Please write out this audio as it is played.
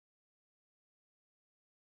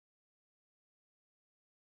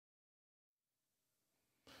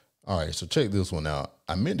All right, so check this one out.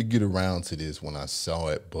 I meant to get around to this when I saw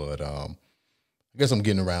it, but I guess I'm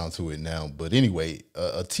getting around to it now. But anyway,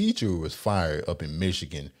 a teacher was fired up in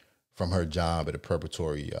Michigan from her job at a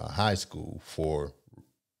preparatory high school for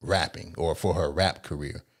rapping or for her rap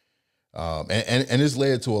career. And this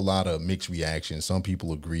led to a lot of mixed reactions. Some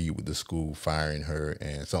people agreed with the school firing her,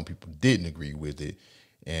 and some people didn't agree with it.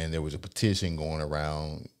 And there was a petition going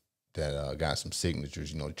around that got some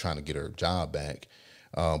signatures, trying to get her job back.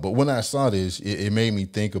 But when I saw this, it made me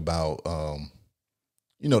think about,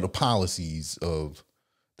 the policies of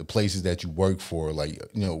the places that you work for. Like,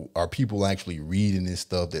 are people actually reading this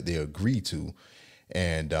stuff that they agree to?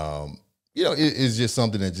 And, it's just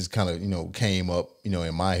something that just kind of, came up,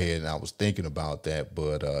 in my head, and I was thinking about that.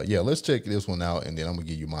 But yeah, let's check this one out, and then I'm gonna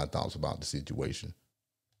give you my thoughts about the situation.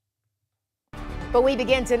 But we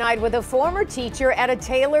begin tonight with a former teacher at a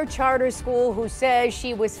Taylor charter school who says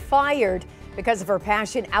she was fired because of her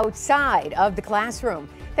passion outside of the classroom.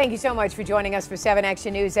 Thank you so much for joining us for 7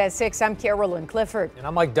 Action News at 6. I'm Carolyn Clifford. And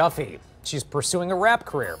I'm Mike Duffy. She's pursuing a rap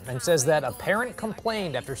career and says that a parent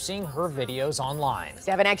complained after seeing her videos online.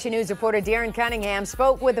 7 Action News reporter Darren Cunningham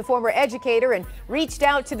spoke with the former educator and reached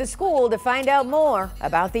out to the school to find out more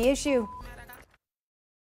about the issue.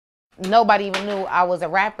 Nobody even knew I was a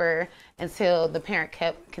rapper until the parent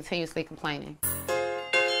kept continuously complaining.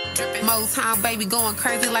 Motown baby going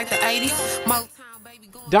crazy like the 80s. Motown baby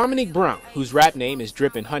going. Dominique Brown, whose rap name is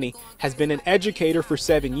Drippin' Honey, has been an educator for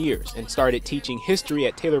 7 years and started teaching history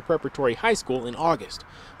at Taylor Preparatory High School in August.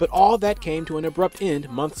 But all that came to an abrupt end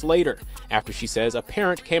months later, after she says a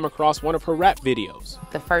parent came across one of her rap videos.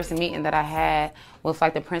 The first meeting that I had with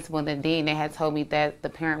the principal and the dean, they had told me that the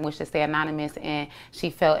parent wished to stay anonymous and she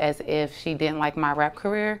felt as if she didn't like my rap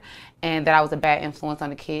career and that I was a bad influence on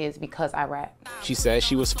the kids because I rap. She says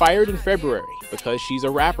she was fired in February because she's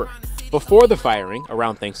a rapper. Before the firing,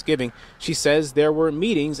 around Thanksgiving, she says there were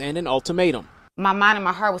meetings and an ultimatum. My mind and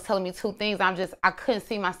my heart was telling me two things. I couldn't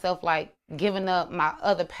see myself giving up my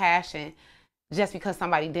other passion just because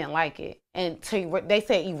somebody didn't like it. And they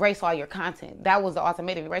said erase all your content. That was the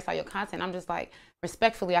ultimatum, erase all your content. I'm just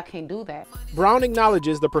respectfully, I can't do that. Brown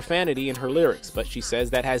acknowledges the profanity in her lyrics, but she says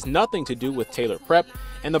that has nothing to do with Taylor Prep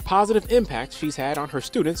and the positive impact she's had on her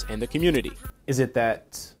students and the community. Is it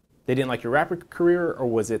that they didn't like your rapper career, or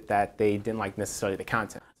was it that they didn't like necessarily the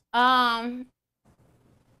content?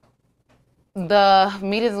 The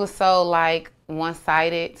meetings was so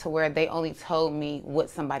one-sided to where they only told me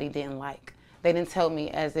what somebody didn't like. They didn't tell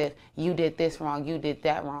me as if you did this wrong, you did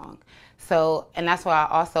that wrong. So, and that's why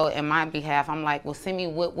I also, in my behalf, I'm well, send me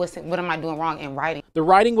what am I doing wrong in writing. The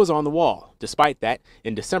writing was on the wall. Despite that,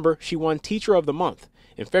 in December, she won Teacher of the Month.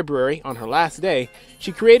 In February, on her last day,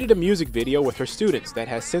 she created a music video with her students that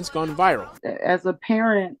has since gone viral. As a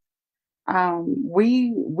parent,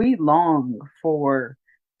 we long for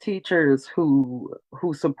teachers who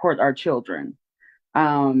support our children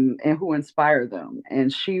and who inspire them.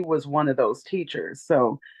 And she was one of those teachers.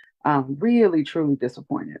 So really, truly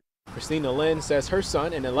disappointed. Christina Lynn says her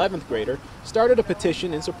son, an 11th grader, started a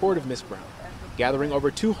petition in support of Miss Brown, gathering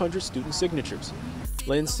over 200 student signatures.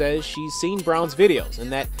 Lynn says she's seen Brown's videos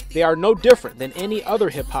and that they are no different than any other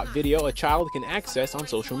hip-hop video a child can access on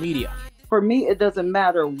social media. For me, it doesn't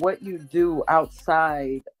matter what you do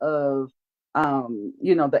outside of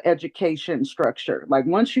the education structure.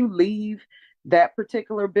 Once you leave that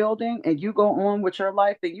particular building and you go on with your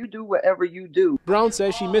life, then you do whatever you do. Brown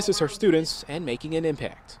says she misses her students and making an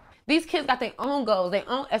impact. These kids got their own goals, their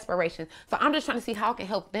own aspirations. So I'm just trying to see how I can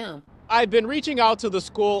help them. I've been reaching out to the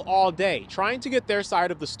school all day, trying to get their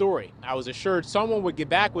side of the story. I was assured someone would get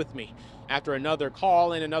back with me. After another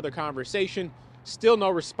call and another conversation, still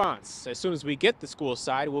no response. As soon as we get the school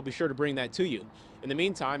side, we'll be sure to bring that to you. In the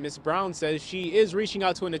meantime, Ms. Brown says she is reaching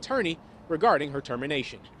out to an attorney regarding her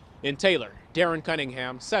termination. In Taylor, Darren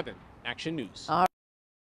Cunningham, 7 Action News. All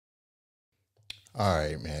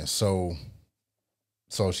right, man. So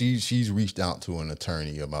she's reached out to an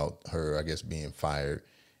attorney about her, I guess, being fired.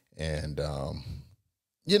 And,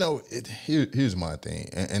 here's my thing.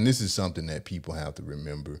 And this is something that people have to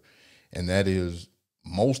remember. And that is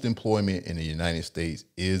most employment in the United States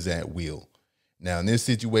is at will. Now, in this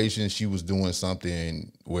situation, she was doing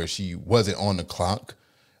something where she wasn't on the clock.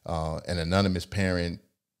 An anonymous parent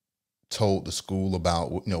told the school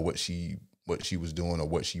about, what she was doing or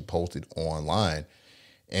what she posted online.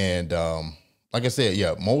 And like I said,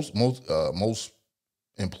 yeah, most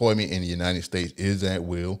employment in the United States is at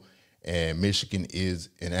will, and Michigan is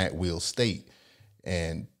an at-will state.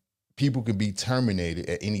 And people can be terminated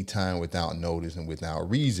at any time without notice and without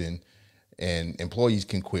reason, and employees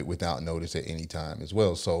can quit without notice at any time as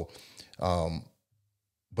well. So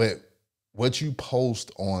But what you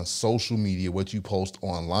post on social media, what you post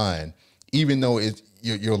online, even though it's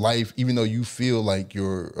your life, even though you feel like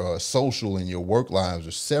your social and your work lives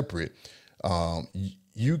are separate,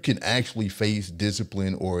 you can actually face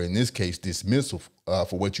discipline, or in this case, dismissal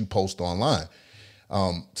for what you post online.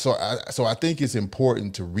 So I think it's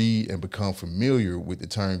important to read and become familiar with the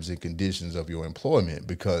terms and conditions of your employment,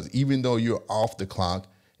 because even though you're off the clock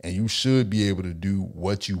and you should be able to do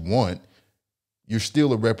what you want, you're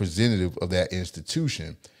still a representative of that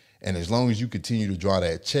institution. And as long as you continue to draw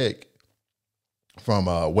that check from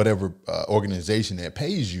whatever organization that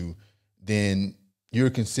pays you, then you're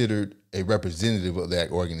considered a representative of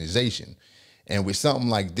that organization. And with something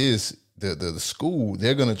like this, the school,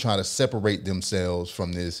 they're going to try to separate themselves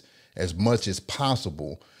from this as much as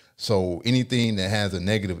possible. So anything that has a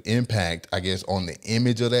negative impact, I guess, on the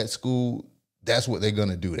image of that school, that's what they're going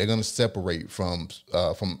to do. They're going to separate from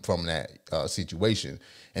that situation.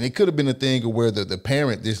 And it could have been a thing where the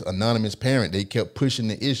parent, this anonymous parent, they kept pushing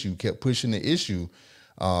the issue,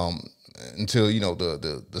 until, you know,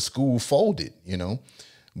 the school folded, you know.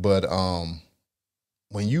 But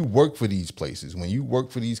when you work for these places, when you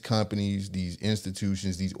work for these companies, these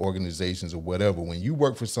institutions, these organizations, or whatever, when you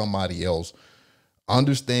work for somebody else,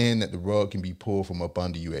 understand that the rug can be pulled from up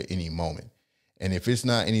under you at any moment. And if it's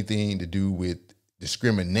not anything to do with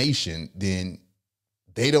discrimination, then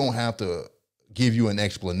they don't have to give you an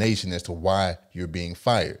explanation as to why you're being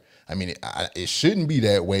fired. I mean, it shouldn't be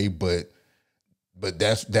that way, but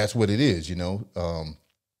that's what it is, you know.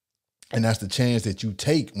 And that's the chance that you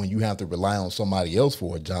take when you have to rely on somebody else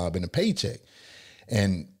for a job and a paycheck.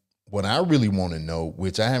 And what I really want to know,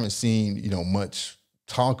 which I haven't seen, you know, much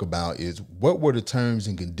talk about, is what were the terms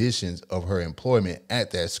and conditions of her employment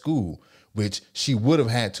at that school, which she would have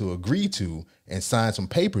had to agree to and sign some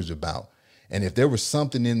papers about. And if there was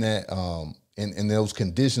something in that, in those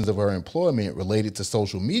conditions of her employment related to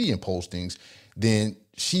social media postings, then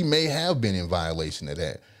she may have been in violation of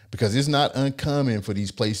that. Because it's not uncommon for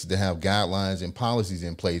these places to have guidelines and policies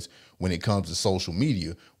in place when it comes to social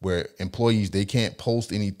media, where employees, they can't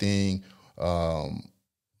post anything,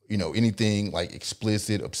 you know, anything like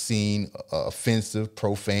explicit, obscene, offensive,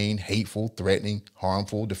 profane, hateful, threatening,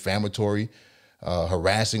 harmful, defamatory,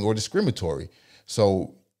 harassing, or discriminatory.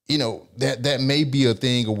 So, you know, that may be a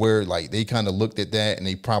thing where like they kind of looked at that and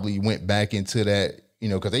they probably went back into that, you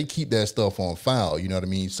know, because they keep that stuff on file, you know what I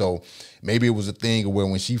mean? So maybe it was a thing where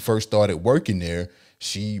when she first started working there,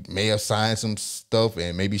 she may have signed some stuff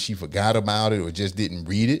and maybe she forgot about it or just didn't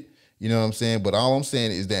read it, you know what I'm saying? But all I'm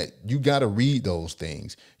saying is that you got to read those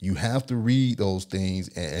things. You have to read those things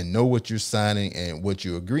and know what you're signing and what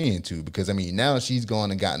you're agreeing to, because, I mean, now she's gone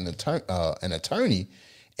and gotten an attorney,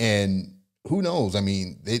 and who knows? I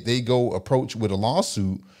mean, they go approach with a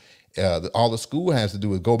lawsuit. All the school has to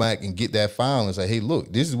do is go back and get that file and say, hey,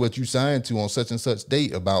 look, this is what you signed to on such and such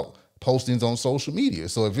date about postings on social media.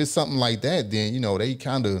 So if it's something like that, then, you know, they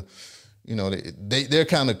kind of, you know, they're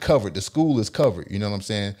kind of covered. The school is covered. You know what I'm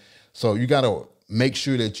saying? So you got to make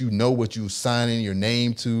sure that you know what you're signing your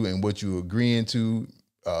name to and what you're agreeing to.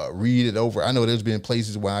 Read it over. I know there's been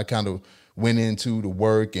places where I kind of went into the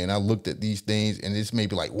work and I looked at these things, and it's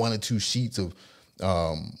maybe like 1 or 2 sheets of,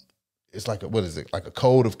 it's like what is it? Like a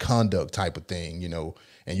code of conduct type of thing, you know,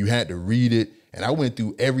 and you had to read it. And I went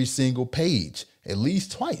through every single page at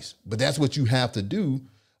least twice, but that's what you have to do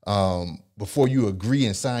before you agree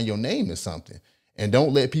and sign your name to something. And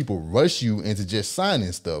don't let people rush you into just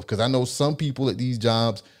signing stuff. Because I know some people at these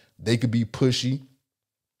jobs, they could be pushy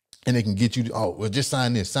and they can get you to, oh, well, just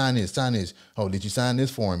sign this, sign this, sign this. Oh, did you sign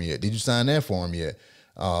this form yet? Did you sign that form yet?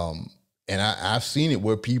 And I've seen it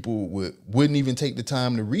where people wouldn't even take the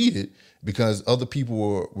time to read it because other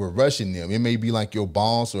people were rushing them. It may be like your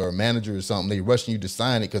boss or a manager or something. They rushing you to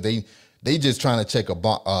sign it because they just trying to check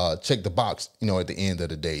the box, you know, at the end of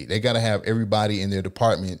the day. They got to have everybody in their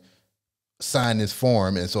department sign this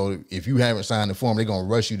form. And so if you haven't signed the form, they're going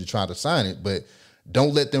to rush you to try to sign it. But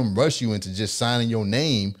don't let them rush you into just signing your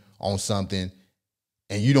name on something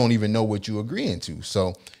and you don't even know what you're agreeing to.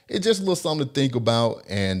 So it's just a little something to think about,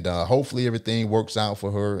 and hopefully everything works out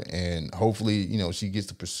for her, and hopefully, you know, she gets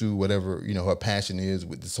to pursue whatever, you know, her passion is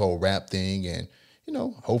with this whole rap thing, and, you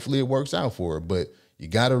know, hopefully it works out for her. But you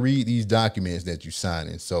got to read these documents that you're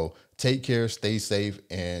signing. So take care, stay safe,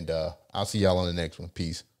 and I'll see y'all on the next one.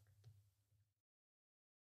 Peace.